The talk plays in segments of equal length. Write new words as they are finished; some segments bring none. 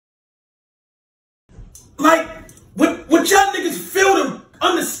like, what y'all niggas fail to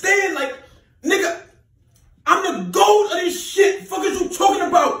understand, like, nigga, I'm the goat of this shit. Fuck is you talking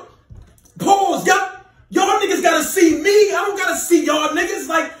about? Pause. Y'all niggas gotta see me. I don't gotta see y'all niggas.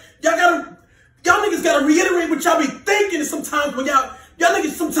 Like, y'all niggas gotta reiterate what y'all be thinking sometimes when y'all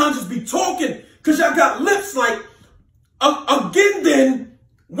niggas sometimes just be talking because y'all got lips. Like, again then,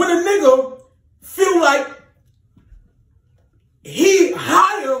 when a nigga feel like he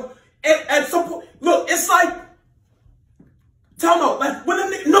higher at some point, look, it's like, tell me, like, when a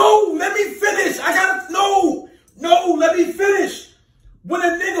nigga, no, let me finish. No, let me finish. When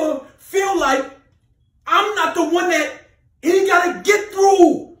a nigga feel like I'm not the one that he gotta get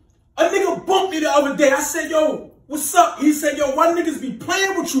through. A nigga bumped me the other day. I said, yo, what's up? He said, yo, why niggas be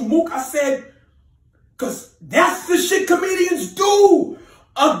playing with you, Mook? I said, cause that's the shit comedians do.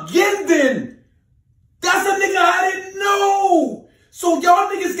 Again then, that's a nigga I didn't know. So y'all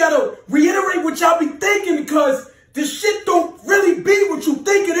niggas gotta reiterate what y'all be thinking because this shit don't really be what you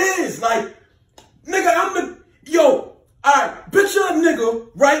think it is. Like, nigga, yo, alright, picture a nigga,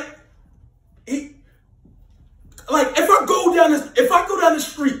 right? Like, if I go down the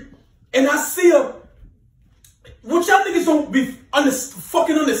street and I see what y'all niggas don't be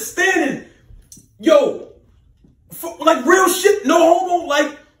fucking understanding, yo, like real shit, no homo,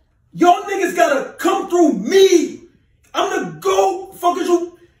 like, y'all niggas gotta come through me